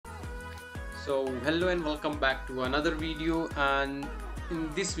Hello and welcome back to another video, and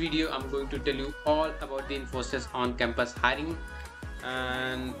in this video I'm going to tell you all about the Infosys on-campus hiring,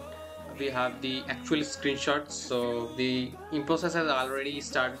 and we have the actual screenshots. So the Infosys has already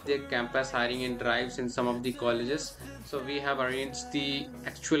started their campus hiring and drives in some of the colleges. So we have arranged the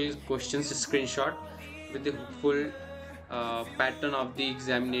actual questions screenshot with the full pattern of the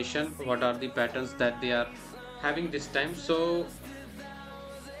examination. What are the patterns that they are having this time? So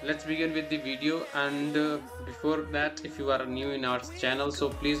let's begin with the video, and before that, if you are new in our channel, so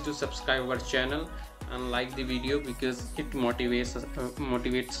please do subscribe our channel and like the video because it motivates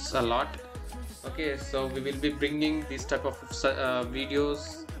a lot. Okay, so we will be bringing this type of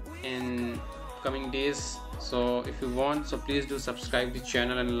videos in coming days. So if you want, so please do subscribe the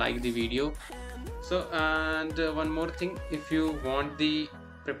channel and like the video. So and one more thing, if you want the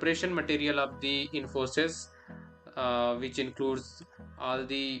preparation material of the Infosys, which includes all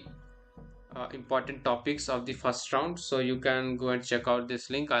the important topics of the first round, so you can go and check out this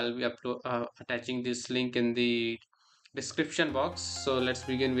link. I'll be attaching this link in the description box. So let's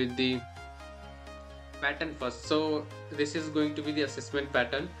begin with the pattern first. So this is going to be the assessment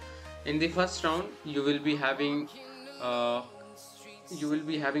pattern. In the first round you will be having uh,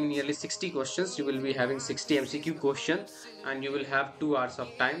 nearly 60 questions. You will be having 60 MCQ questions, and you will have 2 hours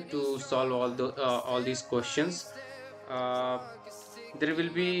of time to solve all these questions. uh, there will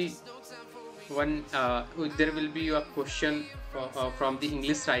be there will be a question from the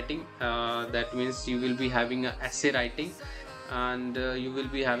English writing. That means you will be having a essay writing, and you will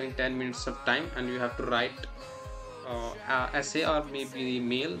be having 10 minutes of time, and you have to write essay or maybe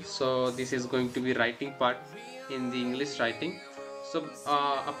mail. So this is going to be writing part in the English writing. So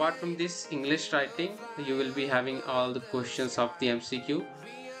apart from this English writing, you will be having all the questions of the MCQ.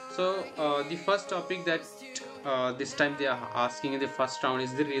 So the first topic that this time they are asking in the first round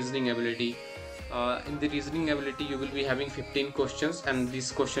is the reasoning ability. In the reasoning ability, you will be having 15 questions, and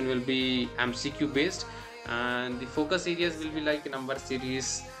this question will be MCQ based, and the focus areas will be like number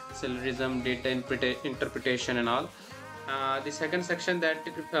series, syllogism, data interpretation and all. The second section that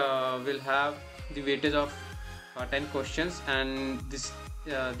will have the weightage of 10 questions, and this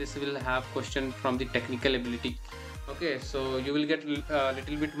will have question from the technical ability. Okay, so you will get a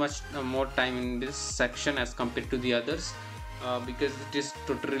little bit much more time in this section as compared to the others, because it is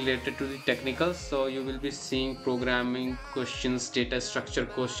totally related to the technical. So you will be seeing programming questions, data structure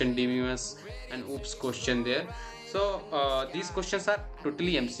question, DMS and OOPS question there. So these questions are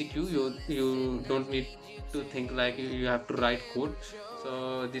totally MCQ. You don't need to think like you have to write code.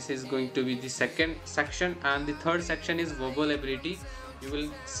 So this is going to be the second section, and the third section is verbal ability. You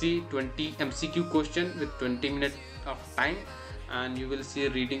will see 20 MCQ question with 20 minutes of time, and you will see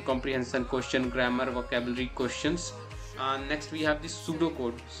reading comprehension question, grammar, vocabulary questions. Next we have the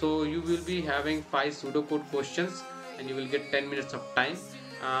pseudocode. So you will be having 5 pseudocode questions, and you will get 10 minutes of time,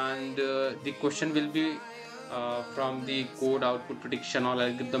 and the question will be from the code output prediction or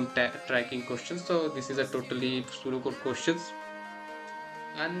algorithm tracking questions. So this is a totally pseudocode questions.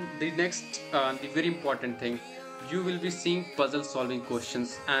 And the next the very important thing, you will be seeing puzzle solving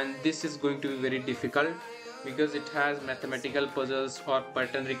questions, and this is going to be very difficult because it has mathematical puzzles or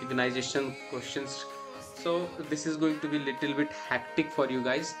pattern recognition questions. So this is going to be little bit hectic for you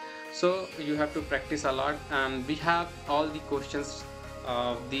guys, so you have to practice a lot. And we have all the questions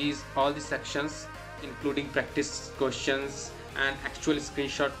of all the sections, including practice questions and actual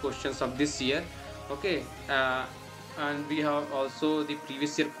screenshot questions of this year. Okay, and we have also the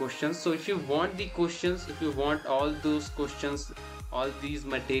previous year questions. So if you want the questions, if you want all those questions, all these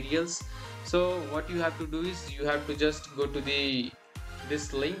materials, so what you have to do is you have to just go to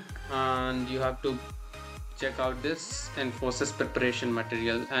this link, and you have to check out this Infosys preparation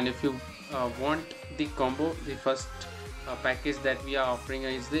material. And if you want the combo, the first package that we are offering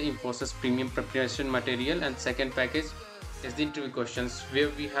is the Infosys premium preparation material, and second package is the interview questions, where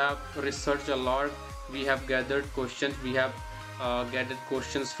we have researched a lot. We have gathered questions, we have gathered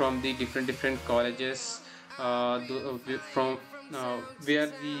questions from the different colleges, from where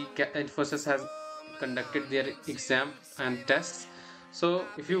the Infosys has conducted their exam and tests. So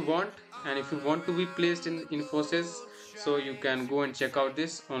if you want, and if you want to be placed in Infosys, so you can go and check out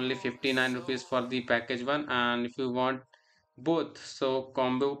this. Only 59 rupees for the package one, and if you want both, so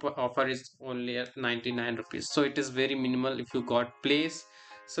combo offer is only at 99 rupees. So it is very minimal if you got place.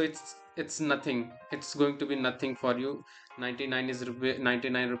 So it's nothing, it's going to be nothing for you. 99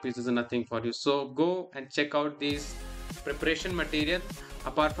 rupees is nothing for you. So go and check out these preparation material.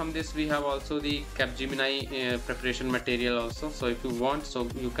 Apart from this, we have also the Capgemini preparation material also. So if you want, so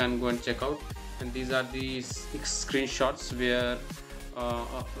you can go and check out. And these are the screenshots where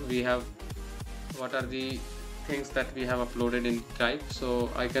we have what are the things that we have uploaded in Drive. So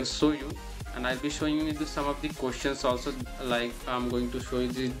I can show you, and I'll be showing you some of the questions also. Like I'm going to show you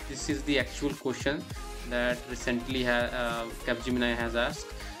this is the actual question that recently Capgemini has asked.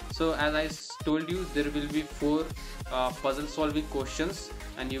 So as I told you, there will be four puzzle solving questions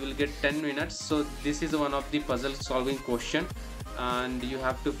and you will get 10 minutes. So this is one of the puzzle solving question, and you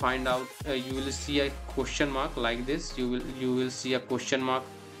have to find out, you will see a question mark like this. You will see a question mark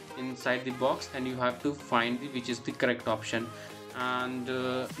inside the box, and you have to find which is the correct option. And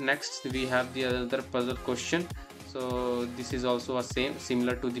next we have the other puzzle question. So this is also a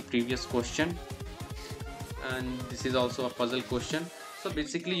similar to the previous question, and this is also a puzzle question. So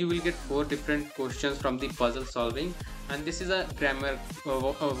basically you will get four different questions from the puzzle solving, and this is a grammar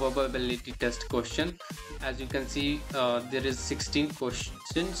verbal ability test question. As you can see, there is 16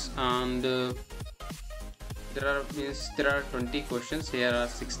 questions, and there are 20 questions. Here are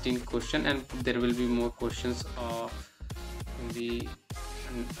 16 questions, and there will be more questions in the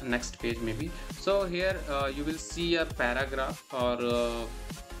next page maybe. So here you will see a paragraph or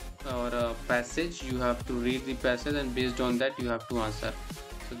a passage. You have to read the passage, and based on that you have to answer.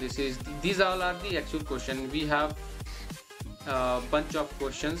 So these all are the actual question. We have a bunch of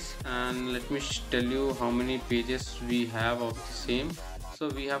questions, and let me tell you how many pages we have of the same. So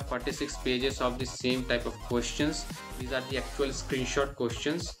we have 46 pages of the same type of questions. These are the actual screenshot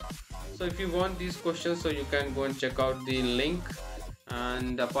questions. So if you want these questions, so you can go and check out the link.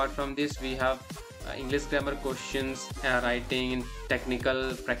 And apart from this, we have English grammar questions, writing,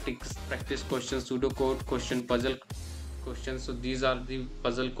 technical practice questions, pseudocode question, puzzle questions. So these are the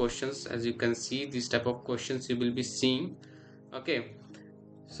puzzle questions. As you can see, these type of questions you will be seeing. Okay,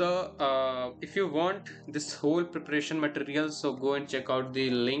 so if you want this whole preparation material, so go and check out the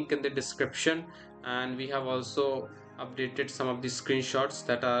link in the description. And we have also updated some of the screenshots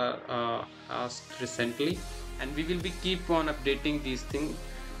that are asked recently, and we will be keep on updating these things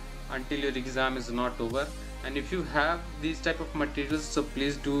until your exam is not over. And if you have these type of materials, so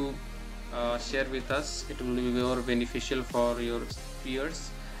please do share with us. It will be more beneficial for your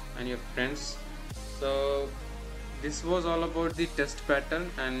peers and your friends. So this was all about the test pattern,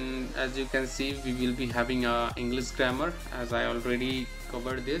 and as you can see, we will be having a English grammar. As I already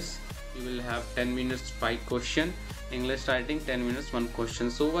covered this, you will have 10 minutes 5 question, English writing 10 minutes 1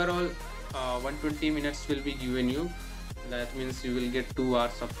 question. So overall 120 minutes will be given you. That means you will get 2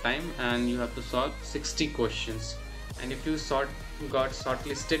 hours of time, and you have to solve 60 questions. And if you got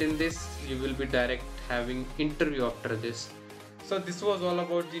shortlisted in this, you will be direct having interview after this. So this was all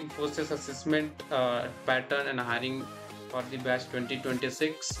about the Infosys assessment pattern and hiring for the batch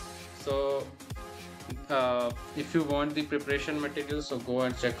 2026. So if you want the preparation material, so go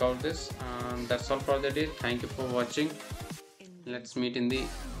and check out this. That's all for the day. Thank you for watching. Let's meet in the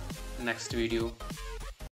next video.